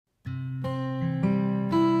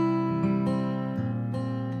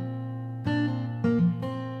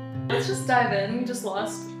let's just dive in. We just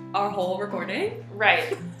lost our whole recording.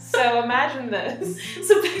 Right. So imagine this.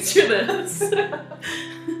 So picture this.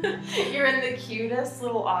 You're in the cutest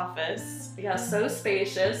little office. Yeah, so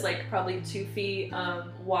spacious, like probably 2 feet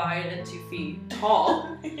wide and 2 feet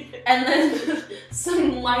tall. And then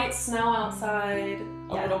some light snow outside,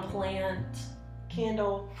 a little plant.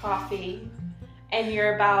 Candle, coffee. And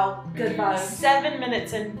you're about Good vibes. 7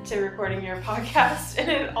 minutes into recording your podcast,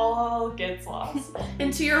 and it all gets lost.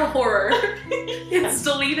 And to your horror, it's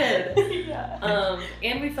deleted. Yeah.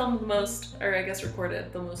 And we filmed the most, or I guess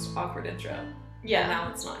recorded the most awkward intro. Yeah. And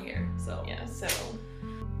now it's not here, so. Yeah, so.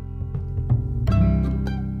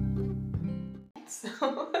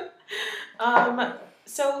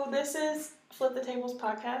 So this is Flip the Tables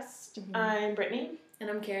podcast. Mm-hmm. I'm Brittany. And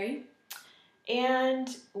I'm Cari.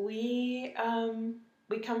 And we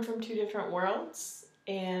come from 2 different worlds,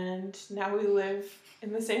 and now we live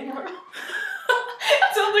in the same world.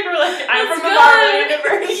 It sounds like we're like, I'm That's from good. Marvel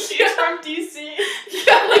Universe, she's from DC.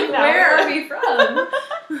 Yeah, like where are we from?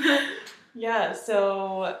 Yeah,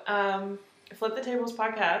 so Flip the Tables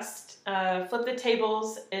podcast. Flip the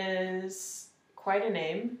Tables is quite a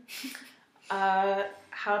name.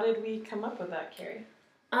 How did we come up with that, Cari?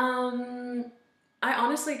 I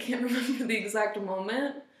honestly can't remember the exact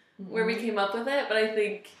moment where we came up with it, but I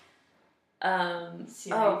think,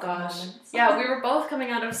 oh gosh. Yeah, we were both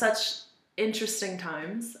coming out of such interesting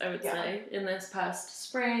times, I would say, in this past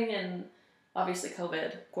spring and obviously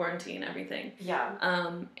COVID, quarantine, everything. Yeah.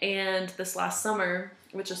 And this last summer,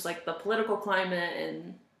 which is like the political climate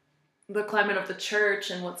and the climate of the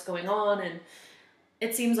church and what's going on, and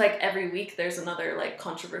it seems like every week there's another like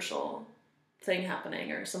controversial thing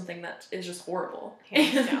happening or something that is just horrible.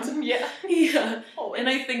 Hands down. Yeah. Yeah. Always. And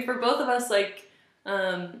I think for both of us, like,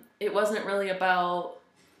 it wasn't really about,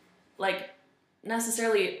 like,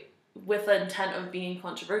 necessarily with the intent of being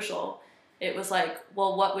controversial. It was like,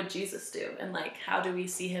 well, what would Jesus do? And, like, how do we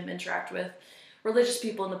see him interact with religious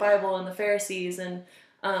people in the Bible and the Pharisees and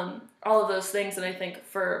all of those things. And I think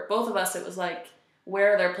for both of us, it was like,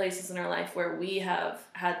 where are there places in our life where we have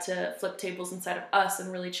had to flip tables inside of us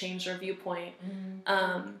and really change our viewpoint?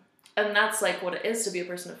 Mm-hmm. And that's like what it is to be a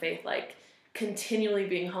person of faith, like continually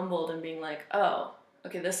being humbled and being like, oh,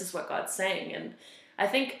 okay, this is what God's saying. And I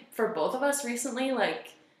think for both of us recently,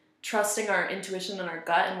 like trusting our intuition and our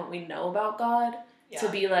gut and what we know about God, to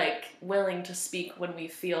be like willing to speak when we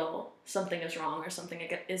feel something is wrong or something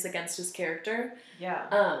is against his character.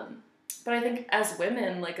 Yeah. But I think as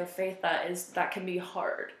women, like, of faith, that can be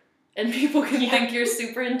hard. And people can think you're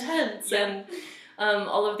super intense and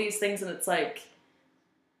all of these things. And it's like,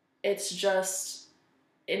 it's just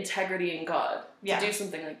integrity in God to do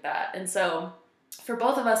something like that. And so for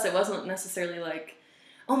both of us, it wasn't necessarily like,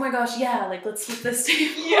 oh my gosh, yeah, like, let's flip this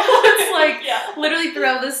table. It's like, literally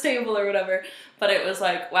throw this table or whatever. But it was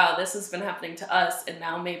like, wow, this has been happening to us. And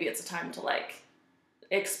now maybe it's a time to, like,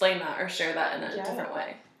 explain that or share that in a different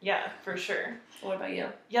way. Yeah, for sure. What about you?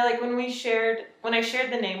 Yeah, like when I shared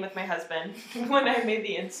the name with my husband, when I made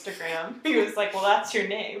the Instagram, he was like, well, that's your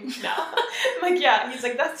name now. I'm like, yeah. He's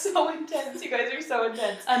like, that's so intense. You guys are so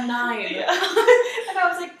intense. A 9. Yeah. And I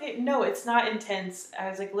was like, no, it's not intense. I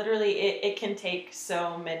was like, literally, it can take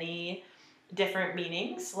so many different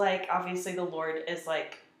meanings. Like, obviously, the Lord is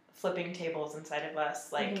like flipping tables inside of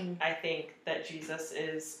us. Like, I think that Jesus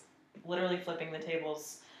is literally flipping the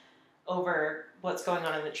tables over what's going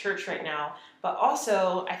on in the church right now. But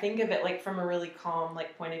also, I think of it like from a really calm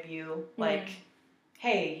like point of view, like,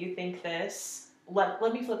 hey, you think this, let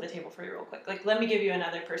me flip the table for you real quick. Like, let me give you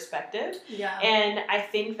another perspective. Yeah. And I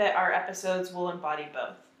think that our episodes will embody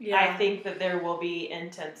both. Yeah. I think that there will be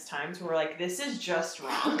intense times where we're like, this is just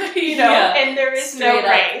wrong. You know? And there is no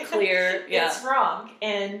gray. Clear. It's wrong.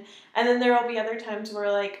 And then there will be other times where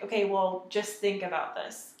we're like, okay, well, just think about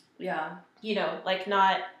this. Yeah. You know, like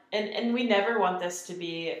not... And we never want this to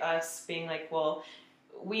be us being like, well,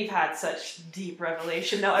 we've had such deep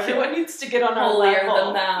revelation. Now everyone needs to get on our level.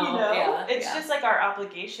 Than thou. You know? Yeah, it's just like our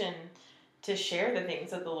obligation to share the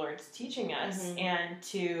things that the Lord's teaching us and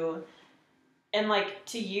to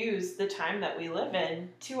use the time that we live in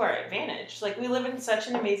to our advantage. Like, we live in such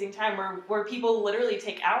an amazing time where people literally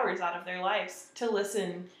take hours out of their lives to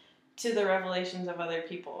listen to the revelations of other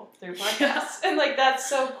people through podcasts. And like, that's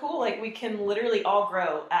so cool. Like, we can literally all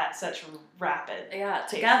grow at such rapid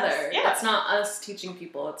together. Yeah. It's not us teaching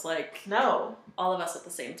people. It's like, no, all of us at the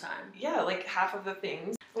same time. Yeah. Like half of the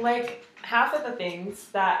things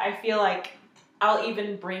that I feel like I'll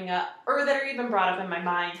even bring up or that are even brought up in my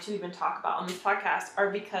mind to even talk about on this podcast are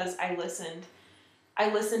because I listened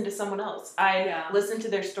to someone else. I listened to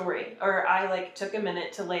their story, or I like took a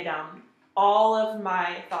minute to lay down all of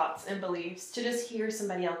my thoughts and beliefs to just hear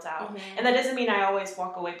somebody else out. And that doesn't mean I always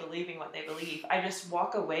walk away believing what they believe. I just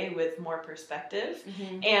walk away with more perspective.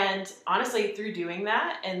 And honestly, through doing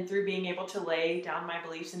that and through being able to lay down my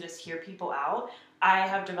beliefs and just hear people out, I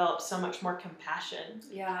have developed so much more compassion.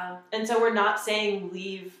 Yeah. And so we're not saying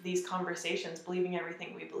leave these conversations believing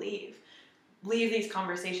everything we believe. Leave these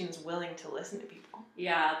conversations willing to listen to people.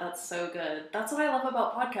 Yeah, that's so good. That's what I love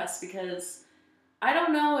about podcasts, because I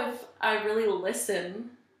don't know if I really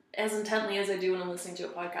listen as intently as I do when I'm listening to a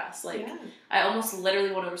podcast. Like, I almost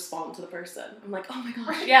literally want to respond to the person. I'm like, oh my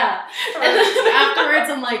gosh, yeah. And then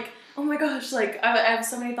afterwards I'm like, oh my gosh, like, I have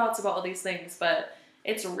so many thoughts about all these things, but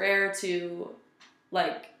it's rare to,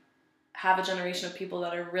 like, have a generation of people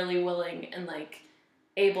that are really willing and, like,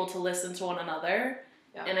 able to listen to one another.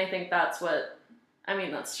 Yeah. And I think that's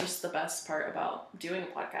just the best part about doing a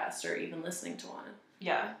podcast or even listening to one.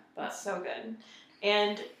 Yeah, that's so good.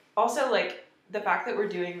 And also, like, the fact that we're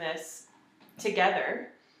doing this together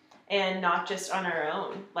and not just on our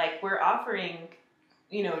own. Like, we're offering,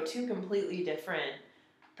 you know, two completely different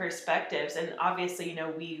perspectives. And obviously, you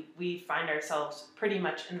know, we find ourselves pretty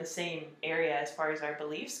much in the same area as far as our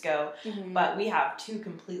beliefs go. But we have two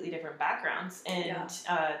completely different backgrounds and,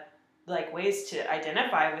 like, ways to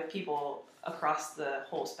identify with people across the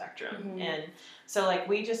whole spectrum. And so, like,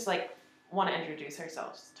 we just, like, want to introduce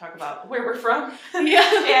ourselves, talk about where we're from,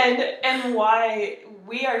 and why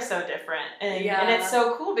we are so different, and it's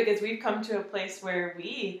so cool because we've come to a place where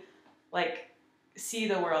we, like, see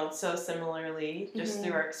the world so similarly just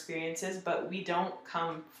through our experiences, but we don't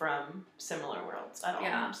come from similar worlds at all.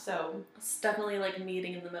 Yeah, so it's definitely like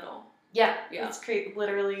meeting in the middle. Yeah. Let's create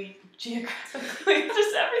literally geographically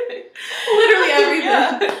just everything. Literally everything.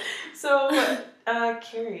 Yeah. So,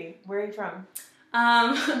 Cari, where are you from?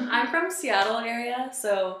 I'm from Seattle area,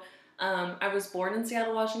 so I was born in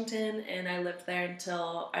Seattle, Washington, and I lived there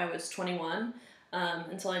until I was 21,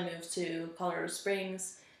 until I moved to Colorado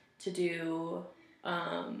Springs to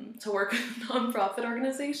work with a nonprofit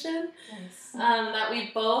organization that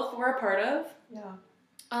we both were a part of. Yeah.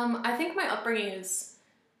 I think my upbringing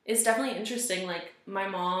is definitely interesting. Like, my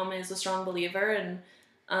mom is a strong believer, and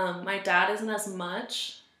my dad isn't as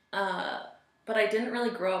much. But I didn't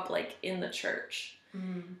really grow up, like, in the church.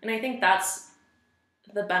 And I think that's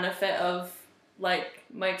the benefit of, like,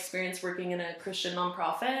 my experience working in a Christian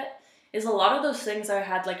nonprofit, is a lot of those things I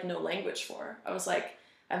had, like, no language for. I was like,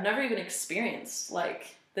 I've never even experienced,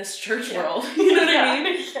 like, this church world, you know what I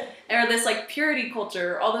mean? Or this, like, purity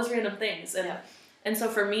culture, all those random things. And so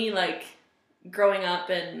for me, like, growing up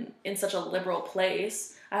in such a liberal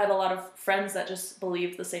place, I had a lot of friends that just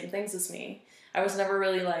believed the same things as me. I was never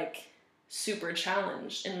really, like, super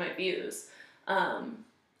challenged in my views.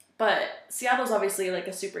 But Seattle's obviously, like,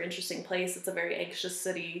 a super interesting place. It's a very anxious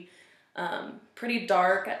city, pretty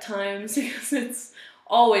dark at times because it's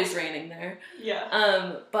always raining there.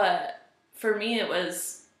 Yeah. But for me, it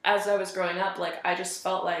was, as I was growing up, like, I just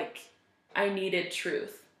felt like I needed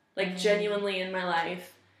truth. Like, genuinely in my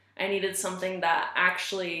life, I needed something that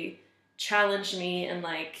actually challenged me and,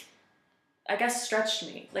 like, I guess stretched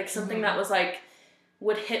me. Like, something that was, like,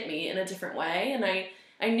 would hit me in a different way. And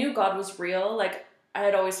I knew God was real. Like, I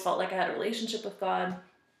had always felt like I had a relationship with God.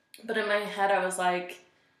 But in my head, I was like,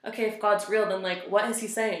 okay, if God's real, then, like, what is he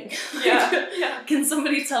saying? Can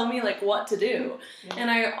somebody tell me, like, what to do? And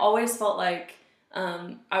I always felt like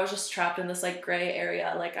I was just trapped in this, like, gray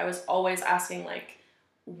area. Like, I was always asking, like,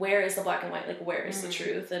 where is the black and white? Like, where is the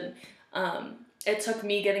truth? And it took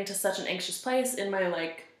me getting to such an anxious place in my,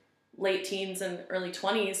 like, late teens and early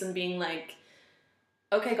 20s and being like,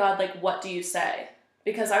 okay, God, like, what do you say?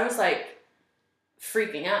 Because I was, like,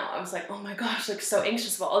 freaking out. I was like, oh my gosh, like, so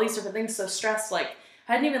anxious about all these different things, so stressed. Like,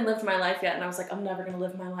 I hadn't even lived my life yet, and I was like, I'm never going to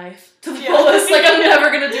live my life to the fullest. Like, I'm never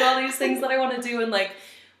going to do all these things that I want to do, and, like,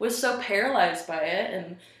 was so paralyzed by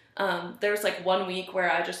it. And there was, like, 1 week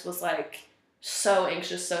where I just was, like, so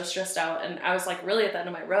anxious, so stressed out, and I was, like, really at the end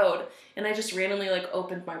of my road, and I just randomly, like,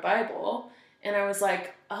 opened my Bible, and I was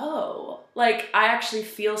like, oh, like, I actually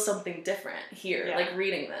feel something different here, like,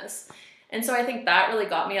 reading this. And so I think that really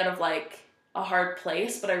got me out of, like, a hard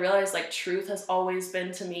place, but I realized, like, truth has always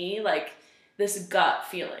been to me, like, this gut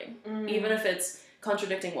feeling. Even if it's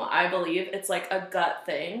contradicting what I believe, it's, like, a gut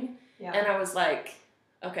thing. And I was like,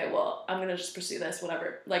 okay, well, I'm gonna just pursue this,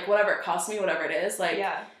 whatever it costs me, whatever it is, like,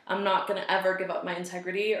 I'm not gonna ever give up my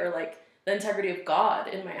integrity or, like, the integrity of God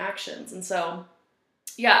in my actions. And so,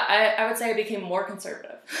 yeah, I would say I became more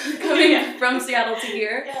conservative coming from Seattle to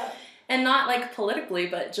here. And not, like, politically,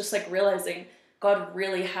 but just, like, realizing God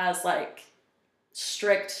really has, like,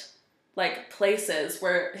 strict, like, places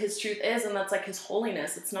where his truth is, and that's, like, his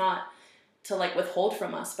holiness. It's not to like withhold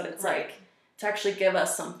from us, but it's Right. like to actually give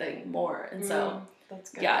us something more. And so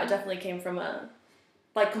that's good. yeah, it definitely came from a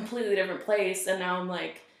like completely different place, and now I'm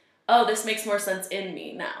like, oh, this makes more sense in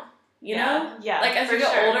me now. You know? Yeah. Like as for you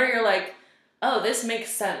get sure. older, you're like, oh, this makes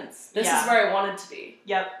sense. This is where I wanted to be.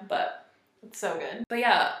 Yep. But it's so good. But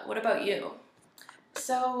yeah, what about you?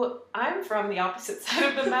 So I'm from the opposite side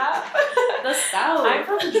of the map. The South. I'm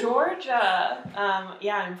from Georgia.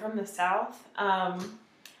 I'm from the South.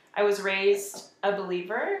 I was raised a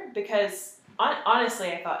believer because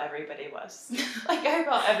honestly, I thought everybody was. Like, I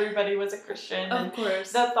thought everybody was a Christian. Of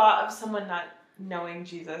course. The thought of someone not knowing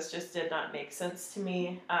Jesus just did not make sense to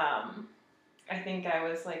me. I think I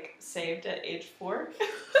was like saved at age 4,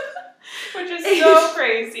 which is so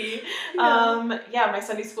crazy. My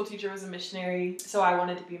Sunday school teacher was a missionary, so I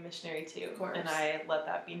wanted to be a missionary too. Of course. And I let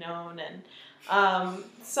that be known. And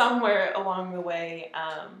somewhere along the way,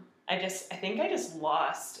 I think I just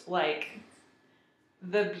lost like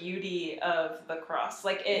the beauty of the cross.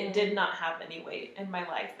 Like, it did not have any weight in my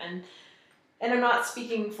life. And I'm not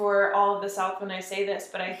speaking for all of the South when I say this,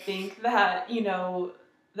 but I think that,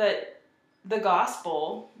 that the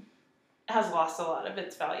gospel has lost a lot of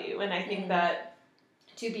its value. And I think that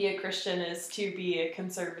to be a Christian is to be a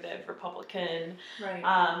conservative Republican,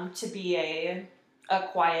 right. To be a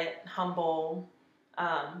quiet, humble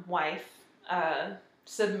wife,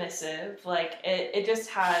 submissive. Like, it just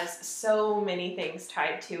has so many things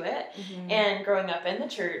tied to it. And growing up in the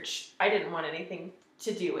church, I didn't want anything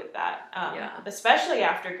to do with that. Especially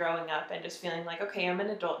after growing up and just feeling like, okay, I'm an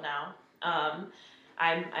adult now.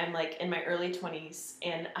 I'm like in my early 20s,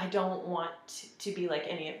 and I don't want to be like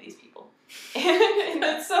any of these people. And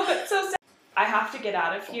it's so sad. I have to get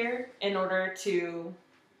out of here in order to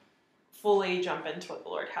fully jump into what the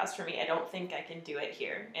Lord has for me. I don't think I can do it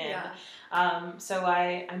here. And so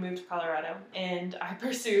I moved to Colorado, and I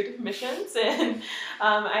pursued missions, and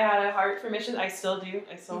I had a heart for missions. I still do.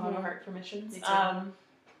 I still have a heart for missions.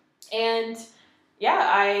 And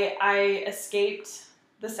yeah, I escaped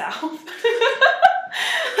the South.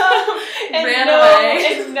 And ran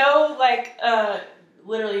away. And no, like,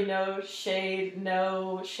 literally no shade,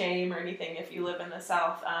 no shame or anything if you live in the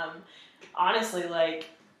South. Honestly, like,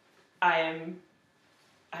 I'm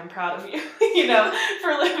proud of you,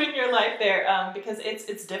 for living your life there, because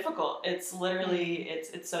it's difficult. It's literally,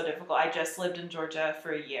 it's so difficult. I just lived in Georgia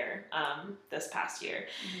for a year, this past year,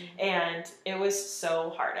 and it was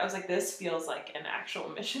so hard. I was like, this feels like an actual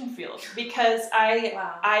mission field, because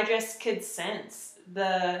I just could sense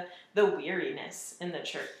the weariness in the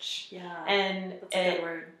church. Yeah. And that's a good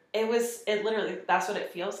word. It literally, that's what it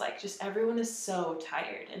feels like. Just everyone is so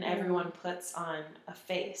tired, and everyone puts on a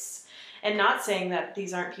face. And not saying that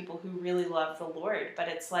these aren't people who really love the Lord, but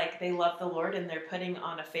it's like they love the Lord and they're putting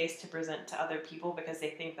on a face to present to other people because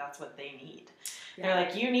they think that's what they need. Yeah. They're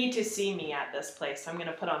like, you need to see me at this place, so I'm going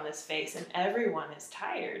to put on this face. And everyone is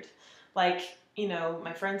tired. Like,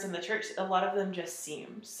 my friends in the church, a lot of them just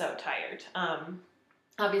seem so tired.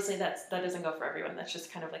 Obviously, that doesn't go for everyone. That's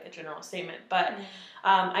just kind of like a general statement. But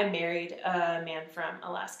I married a man from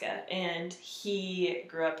Alaska, and he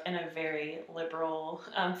grew up in a very liberal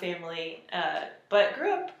family, but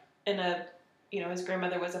grew up in his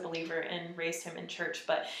grandmother was a believer and raised him in church,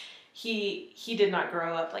 but he did not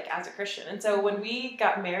grow up like as a Christian. And so when we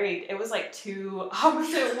got married, it was like two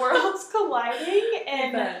opposite worlds colliding,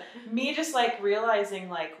 and me just like realizing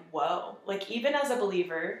like, whoa, like even as a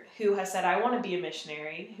believer who has said, I want to be a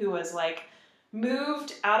missionary, who was like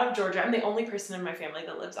moved out of Georgia. I'm the only person in my family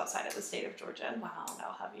that lives outside of the state of Georgia. Wow.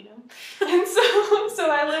 I'll have you know. And so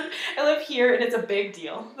I live here, and it's a big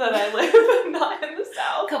deal that I live not in the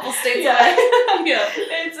South. Couple states away. Yeah.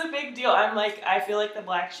 It's a big deal. I'm like, I feel like the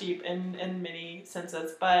black sheep in many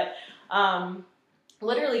senses, but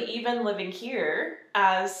literally even living here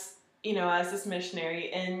as this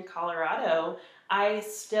missionary in Colorado, I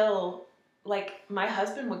still, like, my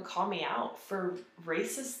husband would call me out for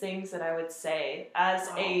racist things that I would say as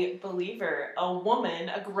a believer, a woman,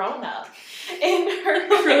 a grown-up in her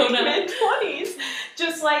mid-20s,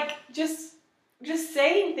 just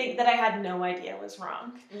saying things that I had no idea was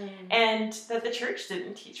wrong, and that the church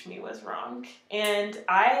didn't teach me was wrong. And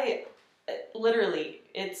I literally,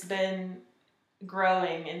 it's been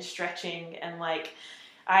growing and stretching, and like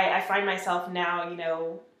I find myself now,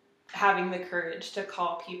 having the courage to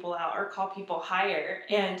call people out or call people higher.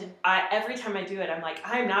 And every time I do it, I'm like,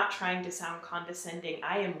 I'm not trying to sound condescending.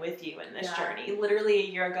 I am with you in this journey. Literally a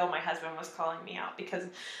year ago, my husband was calling me out because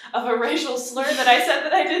of a racial slur that I said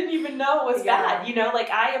that I didn't even know was bad. You know, like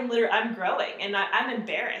I'm growing and I'm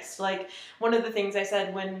embarrassed. Like one of the things I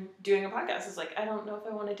said when doing a podcast is like, I don't know if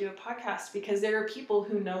I want to do a podcast because there are people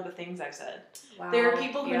who know the things I've said. Wow. There are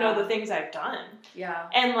people who know the things I've done. Yeah.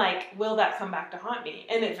 And like, will that come back to haunt me?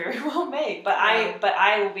 And it very well may. But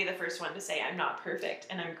I will be the first one to say I'm not perfect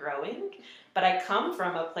and I'm growing. But I come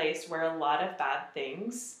from a place where a lot of bad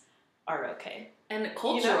things are okay. And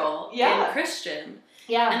cultural and Christian.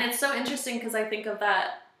 Yeah. And it's so interesting because I think of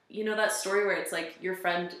that, you know, that story where it's like your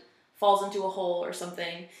friend falls into a hole or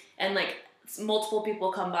something and like multiple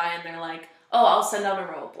people come by and they're like, oh, I'll send down a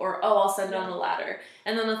rope or, oh, I'll send down a ladder.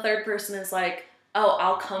 And then the third person is like, oh,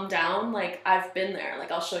 I'll come down. Like, I've been there.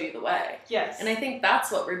 Like, I'll show you the way. Yes. And I think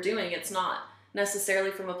that's what we're doing. It's not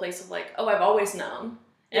necessarily from a place of like, oh, I've always known.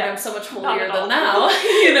 And I'm so much holier than now.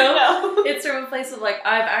 You know? No. It's from a place of like,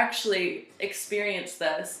 I've actually experienced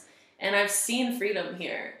this. And I've seen freedom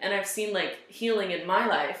here. And I've seen like healing in my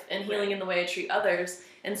life and healing in the way I treat others.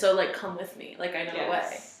 And so like, come with me. Like, I know the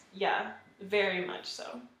way. Yeah, very much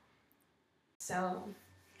so. So,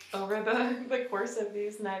 over the course of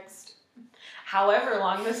these next, however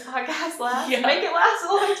long this podcast lasts, make it last a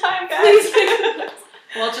long time, guys.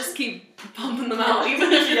 We'll just keep pumping them out, even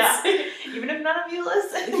if even if none of you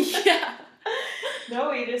listen.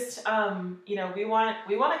 No, we just, you know, we want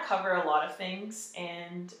to cover a lot of things,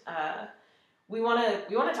 and we want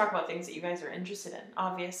to talk about things that you guys are interested in,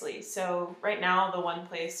 obviously. So right now, the one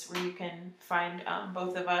place where you can find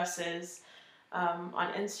both of us is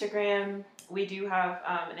on Instagram. We do have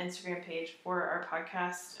an Instagram page for our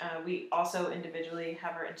podcast. We also individually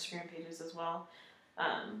have our Instagram pages as well.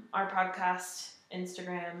 Our podcast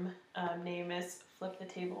Instagram name is Flip the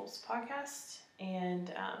Tables Podcast,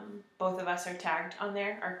 and both of us are tagged on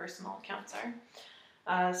there. Our personal accounts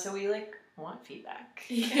are. So we want feedback.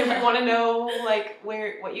 And we want to know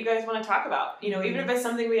what you guys want to talk about. You know, even if it's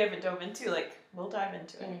something we haven't dove into, we'll dive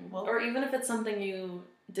into it. Or even if it's something you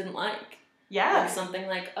didn't like. Yeah. Like something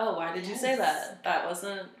like, oh, why did you say that? That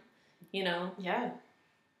wasn't, you know. Yeah.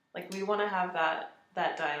 We want to have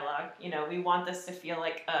that dialogue. You know, we want this to feel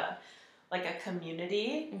like a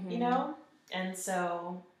community, you know? And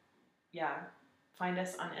so, find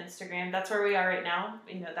us on Instagram. That's where we are right now.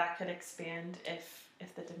 You know, that could expand if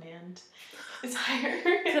the demand is higher.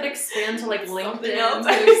 Could expand to LinkedIn. Else.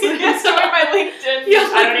 Start my LinkedIn.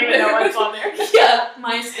 I don't even know what's on there.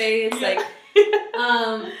 MySpace,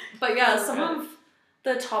 but some of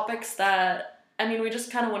the topics that, I mean, we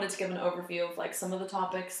just kind of wanted to give an overview of some of the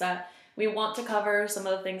topics that we want to cover, some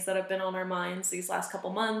of the things that have been on our minds these last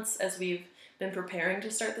couple months as we've been preparing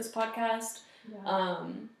to start this podcast. Yeah.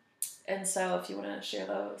 And so if you want to share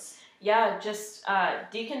those. Yeah, just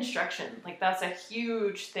deconstruction. That's a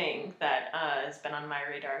huge thing that has been on my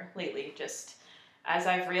radar lately, just as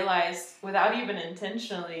I've realized without even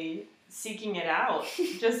intentionally seeking it out,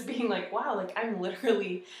 just being wow, I'm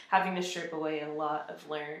literally having to strip away a lot of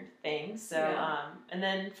learned things. So, and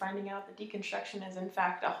then finding out that deconstruction is in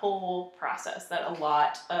fact a whole process that a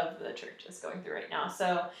lot of the church is going through right now.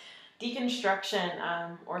 So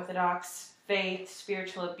deconstruction, Orthodox faith,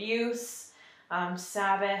 spiritual abuse,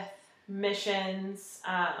 Sabbath, missions,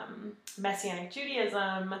 Messianic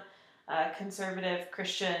Judaism, conservative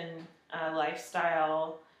Christian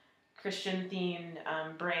lifestyle, Christian-themed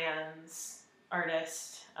brands,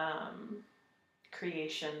 artists,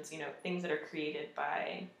 creations, you know, things that are created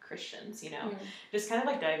by Christians, you know. Just kind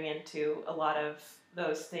of diving into a lot of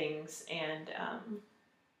those things and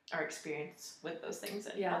our experience with those things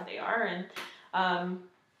and what they are. And,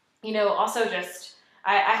 you know, also just,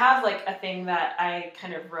 I have a thing that I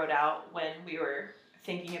kind of wrote out when we were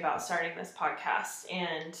thinking about starting this podcast,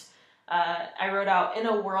 and I wrote out, in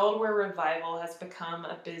a world where revival has become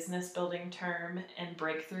a business building term and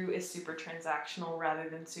breakthrough is super transactional rather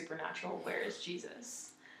than supernatural, where is Jesus?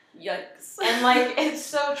 Yikes. And it's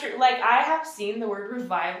so true. I have seen the word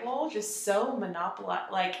revival just so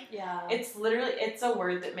monopolized. It's literally, it's a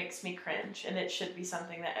word that makes me cringe, and it should be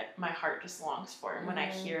something that my heart just longs for. And when I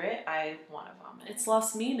hear it, I want to vomit. It's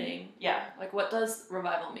lost meaning. Yeah. What does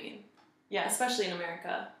revival mean? Yeah. Especially in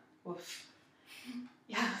America. Oof.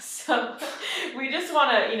 Yeah, so we just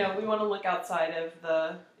want to, you know, we want to look outside of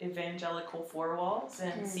the evangelical four walls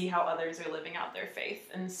and see how others are living out their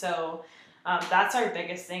faith. And so that's our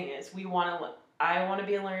biggest thing is I want to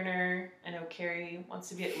be a learner. I know Cari wants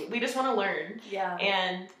to we just want to learn. Yeah.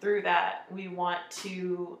 And through that, we want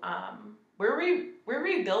to we're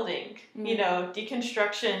rebuilding. You know,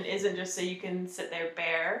 deconstruction isn't just so you can sit there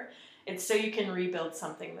bare. It's so you can rebuild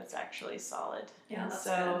something that's actually solid. Yeah, and that's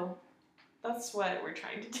so that's what we're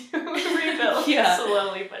trying to do. Rebuild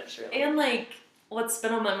slowly but surely. And like what's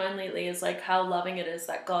been on my mind lately is like how loving it is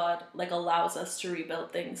that God like allows us to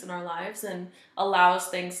rebuild things in our lives and allows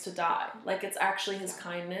things to die. Like it's actually his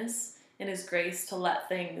kindness and his grace to let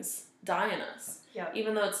things die in us. Yeah.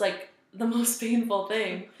 Even though it's like the most painful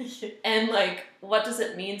thing. And like what does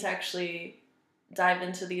it mean to actually dive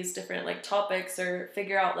into these different like topics or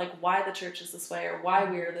figure out like why the church is this way or why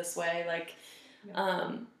we're this way, like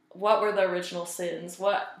what were the original sins,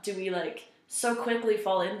 what do we like so quickly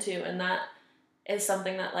fall into, and that is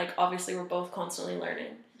something that like obviously we're both constantly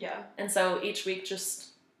learning. Yeah. And so each week just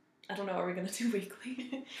I don't know, are we gonna do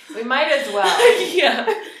weekly? We might as well. Yeah.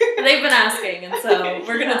 They've been asking, and so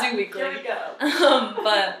we're gonna do weekly. Here we go.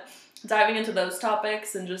 But diving into those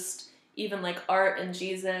topics and just even like art and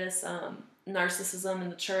Jesus, narcissism in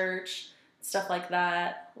the church, stuff like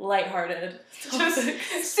that, lighthearted topics.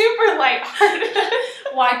 Just super lighthearted.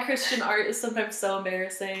 Why Christian art is sometimes so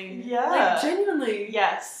embarrassing. Yeah. Like genuinely.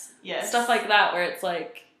 Yes. Stuff like that where it's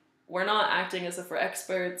like we're not acting as if we're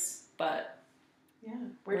experts, but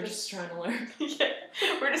we're just trying to learn.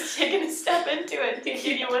 We're just taking a step into it,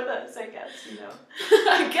 taking you with us, I guess, you know.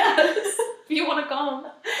 I guess. If you want to come.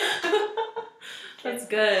 That's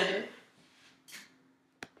good.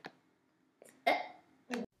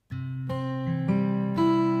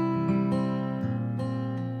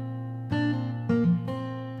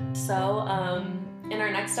 So, in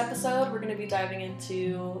our next episode, we're going to be diving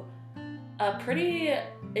into a pretty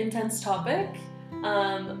intense topic,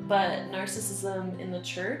 but narcissism in the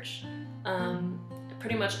church,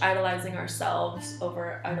 pretty much idolizing ourselves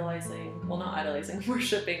over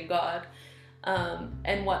worshiping God,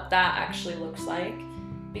 and what that actually looks like,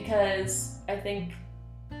 because I think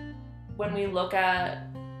when we look at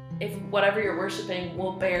if whatever you're worshiping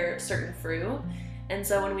will bear certain fruit, and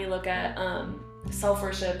so when we look at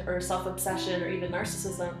self-worship or self-obsession or even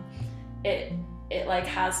narcissism, it like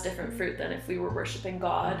has different fruit than if we were worshiping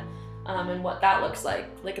God, and what that looks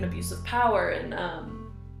like an abuse of power and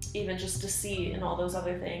even just deceit and all those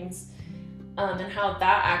other things, and how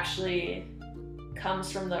that actually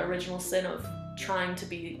comes from the original sin of trying to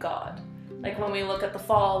be God. Like when we look at the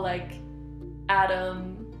fall, like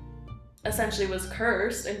Adam essentially was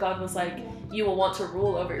cursed and God was like, you will want to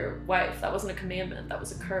rule over your wife. That wasn't a commandment, that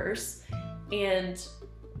was a curse. And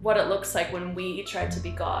what it looks like when we try to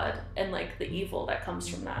be God and like the evil that comes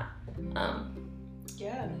from that.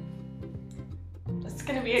 Yeah. That's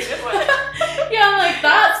gonna be a good one. Yeah, I'm like,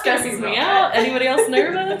 that stresses me out. Anybody else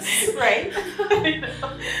nervous? Right. I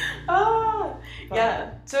know. Oh,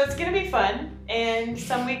 yeah. So it's gonna be fun, and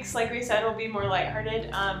some weeks, like we said, will be more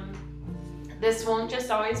lighthearted. This won't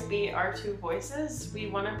just always be our two voices. We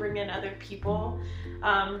want to bring in other people.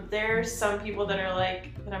 There's some people that are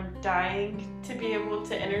like, that I'm dying to be able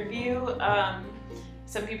to interview.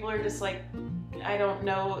 Some people are just like, I don't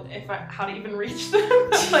know how to even reach them.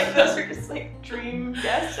 Like those are just like dream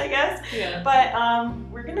guests, I guess. Yeah. But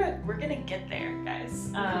we're gonna get there,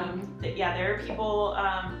 guys. There are people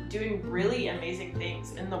doing really amazing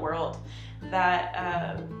things in the world that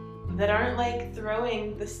aren't like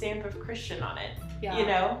throwing the stamp of Christian on it. Yeah. You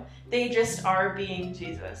know, they just are being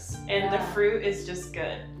Jesus, and the fruit is just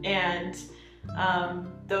good. And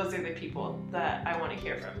those are the people that I want to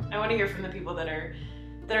hear from. I want to hear from the people that are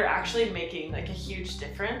actually making like a huge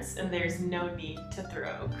difference, and there's no need to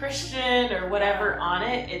throw Christian or whatever on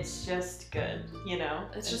it. It's just good, you know?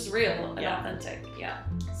 It's just real and authentic. Yeah.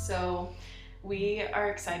 So we are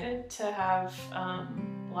excited to have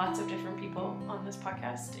lots of different people on this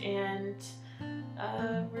podcast, and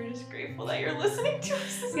we're just grateful that you're listening to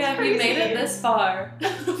us. This if you made it this far,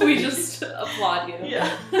 we just applaud you.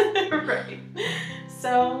 Yeah. Right.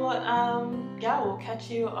 So, we'll catch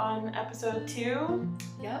you on episode 2.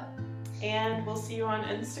 Yep. And we'll see you on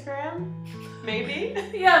Instagram, maybe?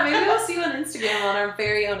 Yeah, maybe we'll see you on Instagram, on our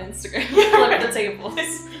very own Instagram. Flip the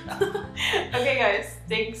tables. Okay, guys.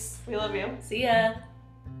 Thanks. We love you. See ya.